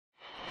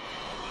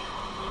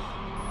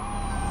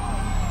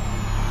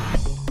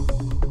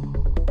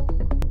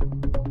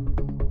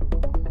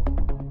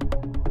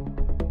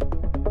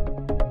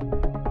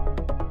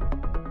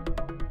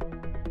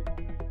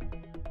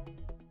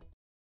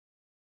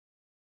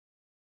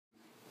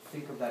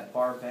think of that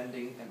bar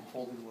bending and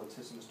holding the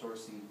latissimus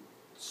dorsi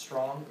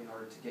strong in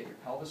order to get your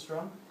pelvis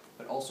strong,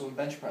 but also in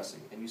bench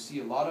pressing. And you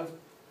see a lot of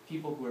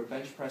people who are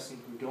bench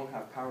pressing who don't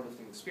have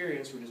powerlifting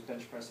experience, who are just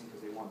bench pressing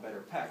because they want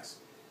better pecs.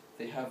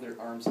 They have their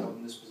arms out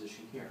in this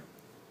position here,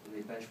 and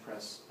they bench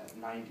press at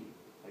 90,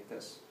 like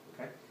this,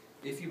 okay?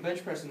 If you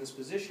bench press in this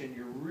position,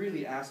 you're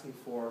really asking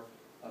for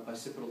a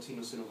bicipital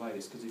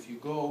tenosynovitis, because if you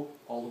go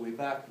all the way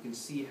back, you can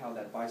see how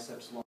that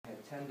biceps long head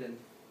tendon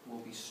will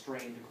be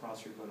strained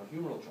across your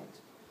glenohumeral joint.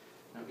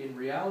 Now, in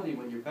reality,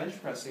 when you're bench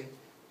pressing,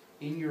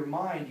 in your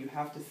mind, you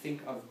have to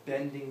think of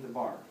bending the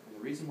bar. And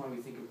the reason why we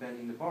think of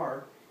bending the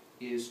bar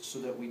is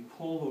so that we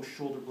pull those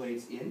shoulder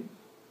blades in,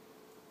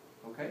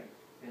 okay?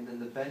 And then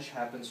the bench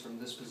happens from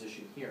this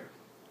position here.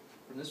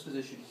 From this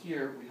position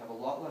here, we have a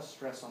lot less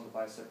stress on the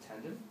bicep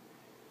tendon.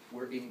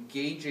 We're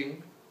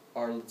engaging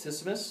our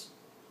latissimus.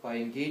 By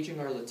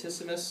engaging our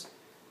latissimus,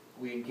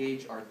 we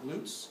engage our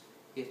glutes.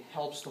 It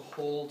helps to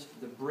hold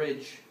the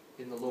bridge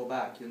in the low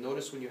back. You'll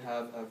notice when you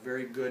have a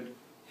very good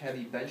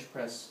heavy bench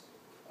press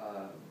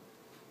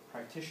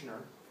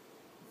practitioner,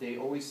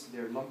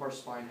 their lumbar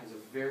spine has a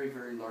very,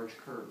 very large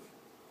curve.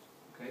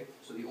 Okay?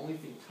 So the only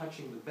thing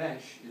touching the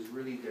bench is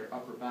really their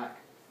upper back,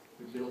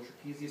 their middle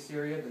trapezius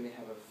area. Then they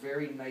have a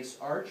very nice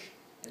arch,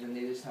 and then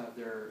they just have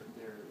their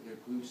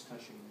glutes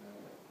touching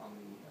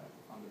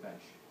on the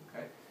bench.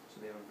 Okay? So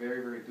they have a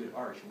very, very good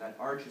arch, and that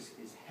arch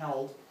is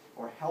held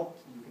or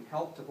helped. You can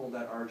help to hold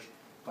that arch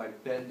by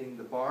bending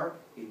the bar,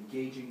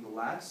 engaging the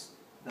lats.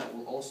 That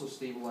will also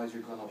stabilize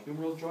your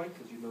glenohumeral joint,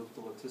 because you know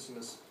the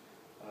latissimus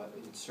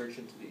inserts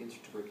into the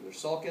intertubercular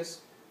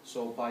sulcus.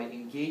 So by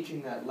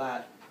engaging that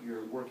lat,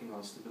 you're working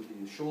on stability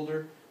of the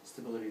shoulder,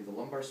 stability of the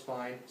lumbar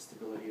spine,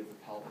 stability of the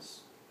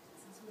pelvis.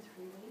 Is this with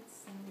free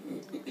weights?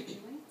 Free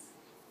weights?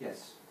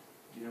 Yes.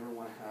 You never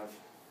want to have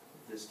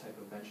this type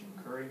of bench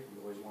and curry.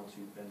 You always want to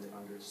bend it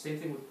under. Same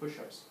thing with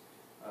push-ups.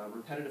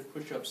 Repetitive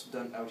push-ups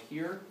done out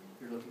here,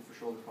 you're looking for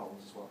shoulder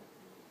problems as well.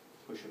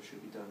 Push-ups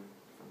should be done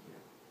from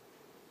here.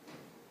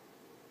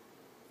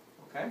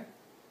 Okay?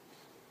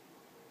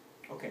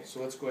 Okay,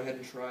 so let's go ahead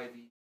and try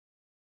the